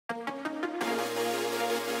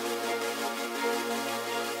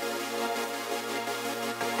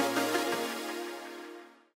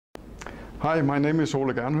Hi, my name is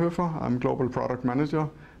Ole Gernhofer. I'm Global Product Manager.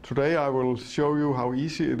 Today I will show you how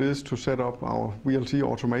easy it is to set up our VLT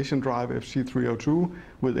AutomationDrive FC 302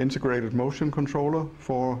 with integrated motion controller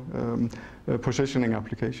for positioning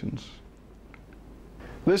applications.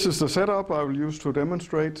 This is the setup I will use to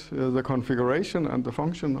demonstrate the configuration and the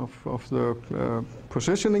function of the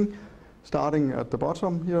positioning. Starting at the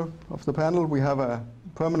bottom here of the panel, we have a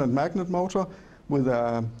permanent magnet motor with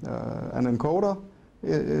an encoder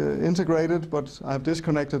integrated, but I have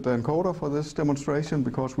disconnected the encoder for this demonstration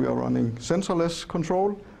because we are running sensorless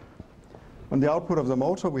control. On the output of the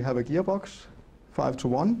motor we have a gearbox,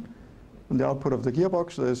 5:1. On the output of the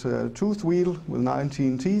gearbox there's a tooth wheel with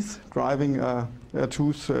 19 teeth driving a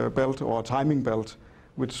tooth belt or a timing belt,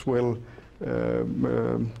 which will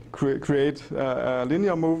create a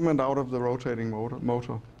linear movement out of the rotating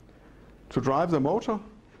motor. To drive the motor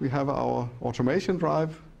we have our automation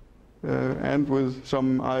drive and with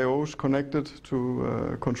some IOs connected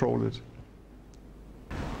to control it.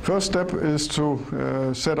 First step is to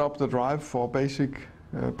set up the drive for basic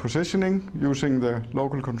positioning using the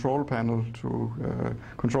local control panel to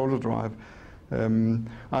control the drive.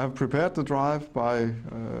 I have prepared the drive by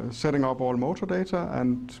setting up all motor data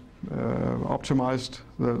and optimized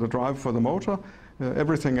the drive for the motor.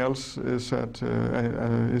 Everything else is at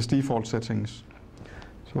is default settings.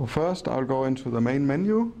 So first I'll go into the main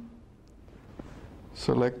menu,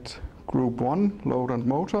 select Group 1, Load and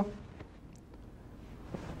Motor,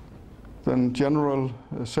 then General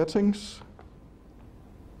Settings.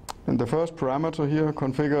 And the first parameter here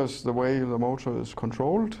configures the way the motor is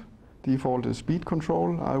controlled. Default is speed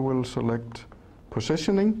control. I will select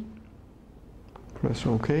Positioning, press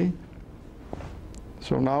OK.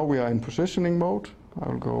 So now we are in positioning mode. I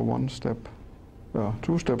will go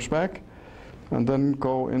two steps back and then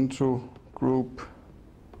go into Group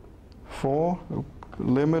 4,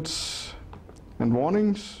 Limits and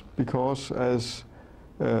Warnings, because as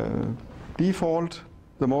default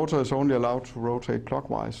the motor is only allowed to rotate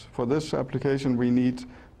clockwise. For this application we need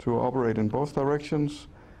to operate in both directions,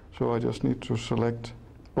 so I just need to select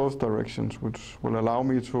both directions, which will allow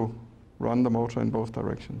me to run the motor in both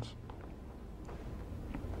directions.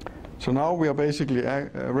 So now we are basically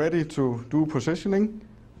ready to do positioning.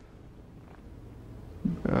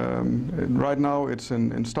 Right now it's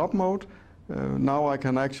in stop mode. Now I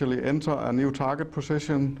can actually enter a new target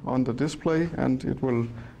position on the display and it will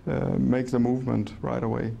make the movement right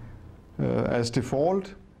away. As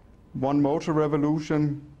default, one motor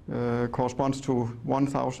revolution corresponds to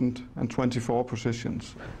 1024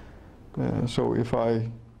 positions. So if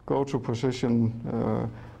I go to position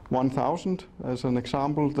 1000 as an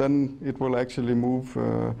example, then it will actually move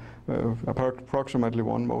approximately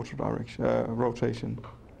one motor rotation.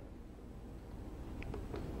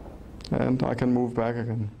 And I can move back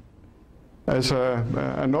again. As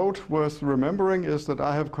a note worth remembering is that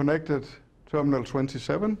I have connected terminal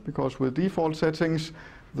 27 because with default settings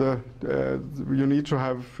you need to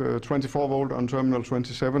have 24 volt on terminal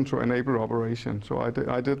 27 to enable operation. So I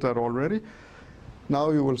did that already.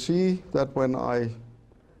 Now you will see that when I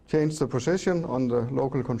change the position on the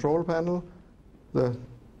local control panel, the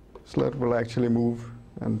sled will actually move,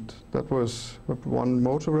 and that was one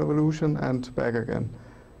motor revolution and back again.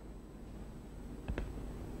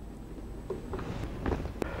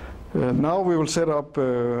 Now we will set up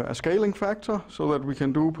a scaling factor so that we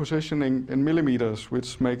can do positioning in millimeters,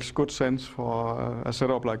 which makes good sense for a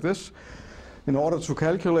setup like this. In order to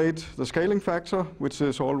calculate the scaling factor, which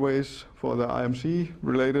is always for the IMC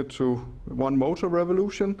related to one motor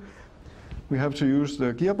revolution, we have to use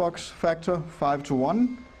the gearbox factor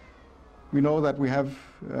 5:1. We know that we have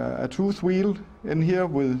a tooth wheel in here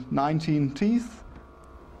with 19 teeth,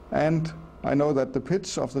 and I know that the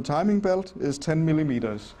pitch of the timing belt is 10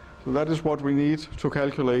 millimeters. So that is what we need to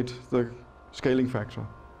calculate the scaling factor.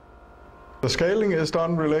 The scaling is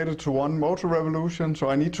done related to one motor revolution, so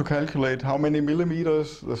I need to calculate how many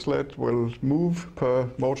millimeters the sled will move per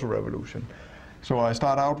motor revolution. So I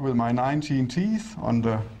start out with my 19 teeth on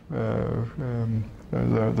the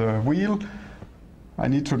wheel. I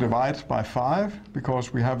need to divide by 5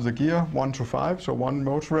 because we have the gear 1 to 5, so one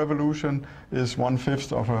motor revolution is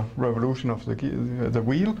 1/5 of a revolution of the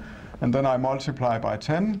wheel. And then I multiply by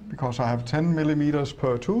 10 because I have 10 millimeters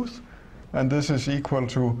per tooth, and this is equal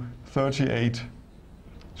to 38.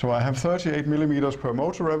 So I have 38 millimeters per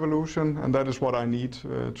motor revolution, and that is what I need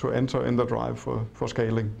to enter in the drive for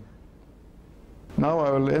scaling. Now I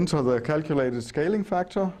will enter the calculated scaling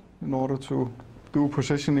factor in order to do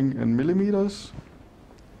positioning in millimeters.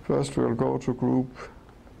 First we'll go to group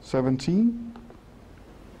 17,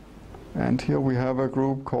 and here we have a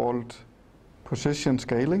group called position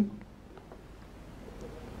scaling.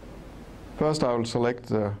 First I will select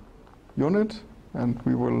the unit, and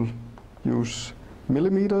we will use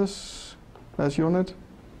millimeters as unit.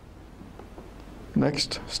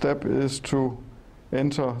 Next step is to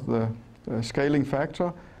enter the scaling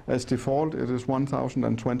factor. As default, it is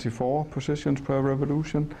 1024 positions per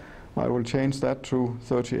revolution. I will change that to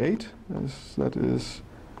 38, as that is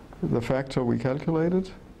the factor we calculated.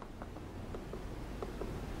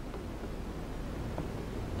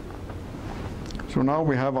 So now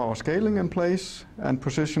we have our scaling in place, and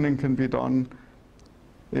positioning can be done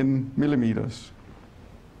in millimeters.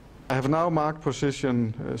 I have now marked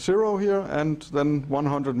position 0 here and then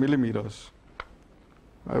 100 millimeters.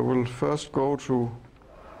 I will first go to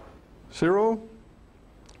 0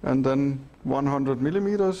 and then 100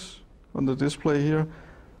 millimeters on the display here,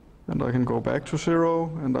 and I can go back to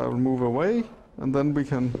 0 and I will move away, and then we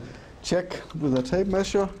can check with a tape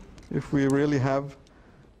measure if we really have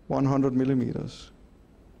 100 millimeters.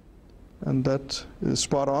 And that is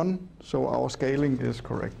spot on, so our scaling is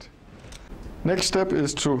correct. Next step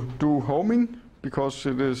is to do homing. Because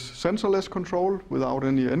it is sensorless control without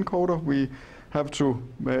any encoder, we have to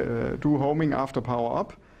do homing after power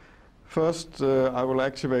up. First, I will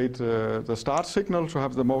activate the start signal to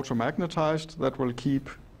have the motor magnetized. That will keep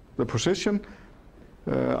the position.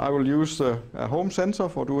 I will use a home sensor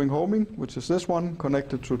for doing homing, which is this one,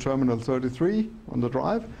 connected to terminal 33 on the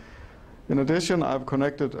drive. In addition, I've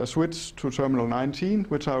connected a switch to terminal 19,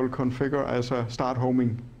 which I will configure as a start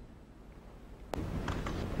homing.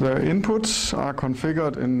 The inputs are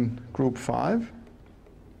configured in group 5.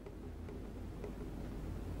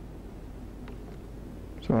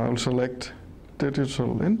 So I'll select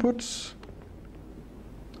digital inputs.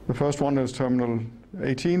 The first one is terminal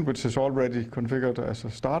 18, which is already configured as a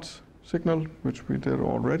start signal, which we did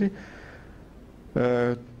already.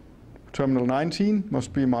 Terminal 19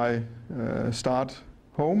 must be my start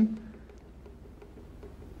home.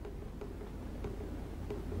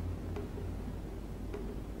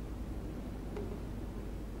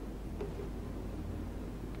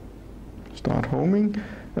 Start homing,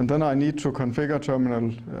 and then I need to configure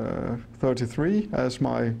terminal 33 as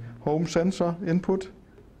my home sensor input.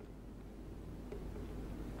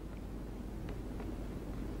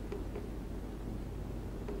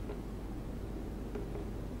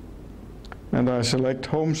 And I select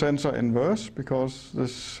home sensor inverse because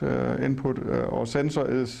this input or sensor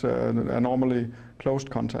is a normally closed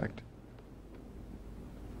contact.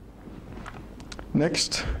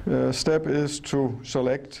 Next step is to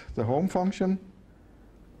select the home function.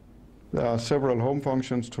 There are several home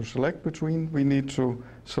functions to select between. We need to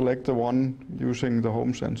select the one using the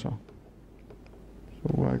home sensor.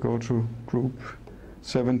 So I go to group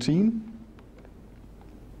 17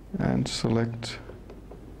 and select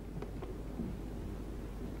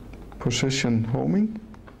position homing.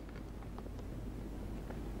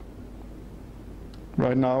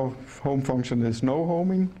 Right now, home function is no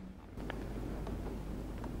homing.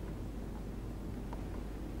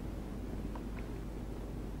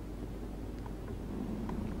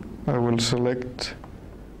 I will select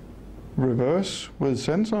reverse with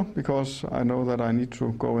sensor because I know that I need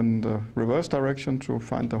to go in the reverse direction to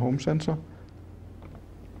find the home sensor.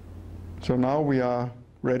 So now we are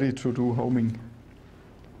ready to do homing.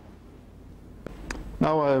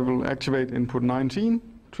 Now I will activate input 19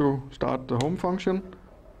 to start the home function,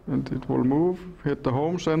 and it will move, hit the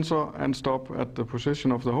home sensor and stop at the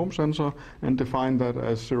position of the home sensor and define that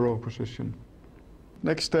as 0 position.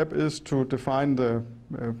 Next step is to define the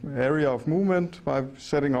area of movement by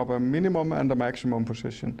setting up a minimum and a maximum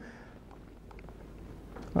position.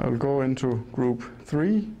 I'll go into group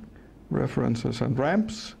 3, references and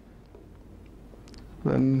ramps.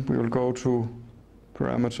 Then we will go to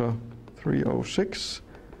parameter 306,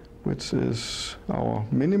 which is our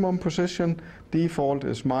minimum position. Default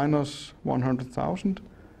is minus 100,000.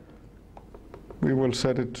 We will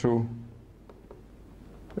set it to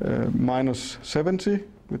minus 70,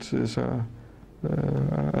 which is a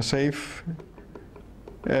safe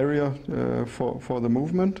area for the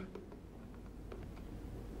movement.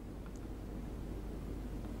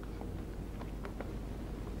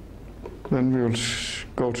 Then we will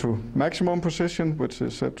go to maximum position, which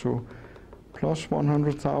is set to plus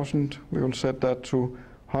 100,000. We will set that to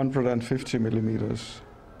 150 millimeters.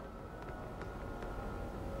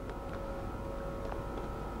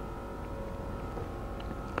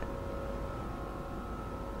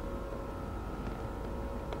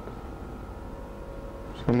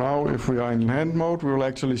 So now if we are in hand mode, we will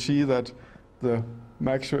actually see that the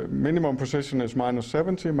minimum position is minus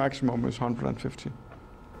 70, maximum is 150.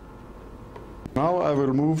 Now I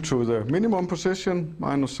will move to the minimum position,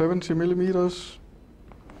 minus 70 millimeters.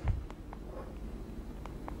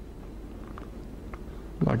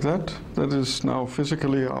 like that. That is now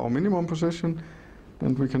physically our minimum position,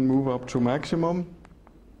 and we can move up to maximum,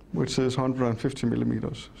 which is 150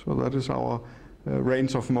 millimeters. So that is our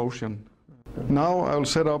range of motion. Now I'll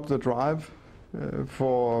set up the drive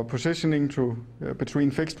for positioning to between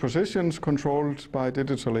fixed positions controlled by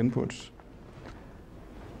digital inputs.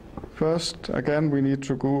 First, again, we need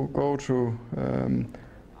to go to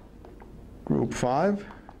group 5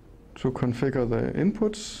 to configure the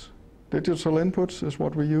inputs. Digital inputs is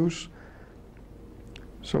what we use.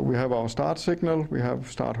 So we have our start signal, we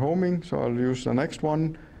have start homing, so I'll use the next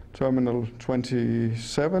one, terminal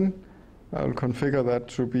 27. I'll configure that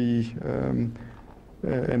to be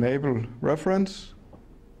enable reference.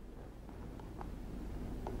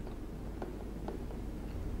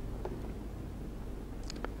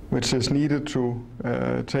 Which is needed to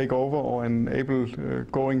take over or enable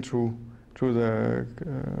going to the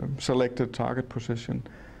selected target position.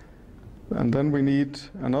 And then we need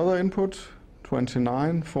another input,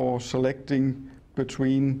 29, for selecting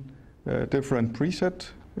between different preset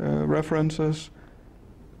references.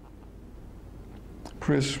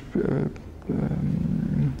 Preset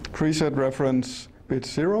reference bit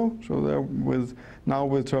 0, so there now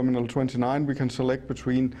with terminal 29 we can select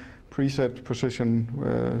between preset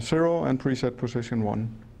position 0 and preset position 1.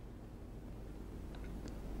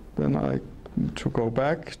 Then I need to go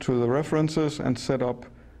back to the references and set up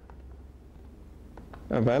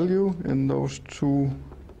a value in those two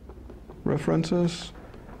references.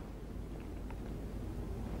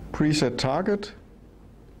 Preset target.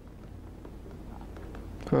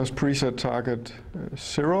 First preset target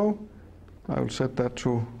 0. I'll set that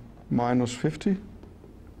to -50.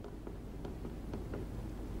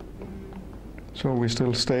 So we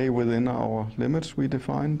still stay within our limits we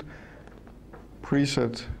defined.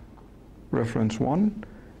 Preset reference 1.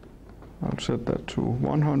 I'll set that to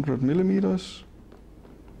 100 millimeters.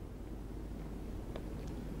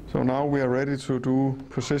 So now we are ready to do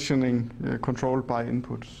positioning controlled by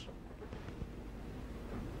inputs.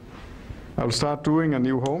 I'll start doing a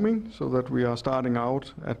new homing so that we are starting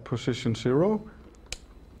out at position 0.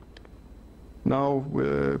 Now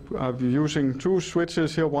I'm using two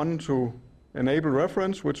switches here, one to enable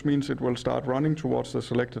reference, which means it will start running towards the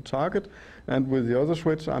selected target, and with the other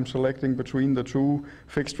switch I'm selecting between the two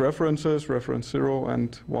fixed references, reference 0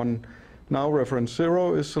 and 1. Now reference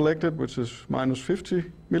 0 is selected, which is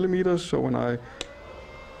 -50 millimeters, so when I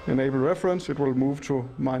enable reference it will move to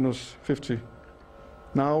 -50.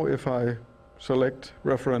 Now if I select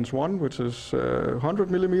reference 1, which is 100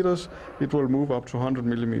 millimeters, it will move up to 100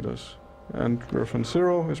 millimeters, and reference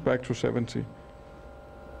 0 is back to 70.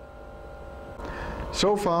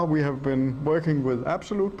 So far we have been working with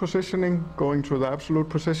absolute positioning, going to the absolute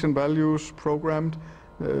position values programmed.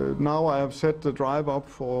 Now I have set the drive up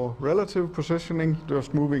for relative positioning,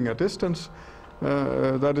 just moving a distance.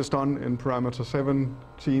 That is done in parameter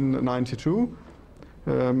 1792.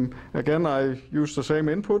 Again, I use the same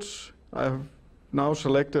inputs. I have now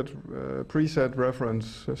selected preset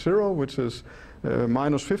reference 0, which is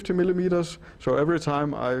 -50 millimeters. So every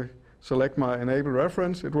time I select my enable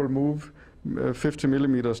reference, it will move 50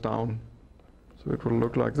 millimeters down. So it will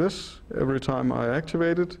look like this. Every time I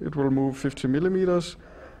activate it, it will move 50 millimeters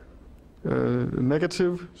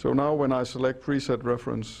negative. So now when I select preset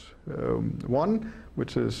reference 1,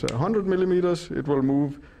 which is 100 millimeters, it will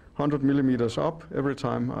move 100 millimeters up every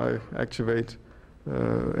time I activate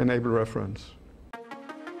enable reference.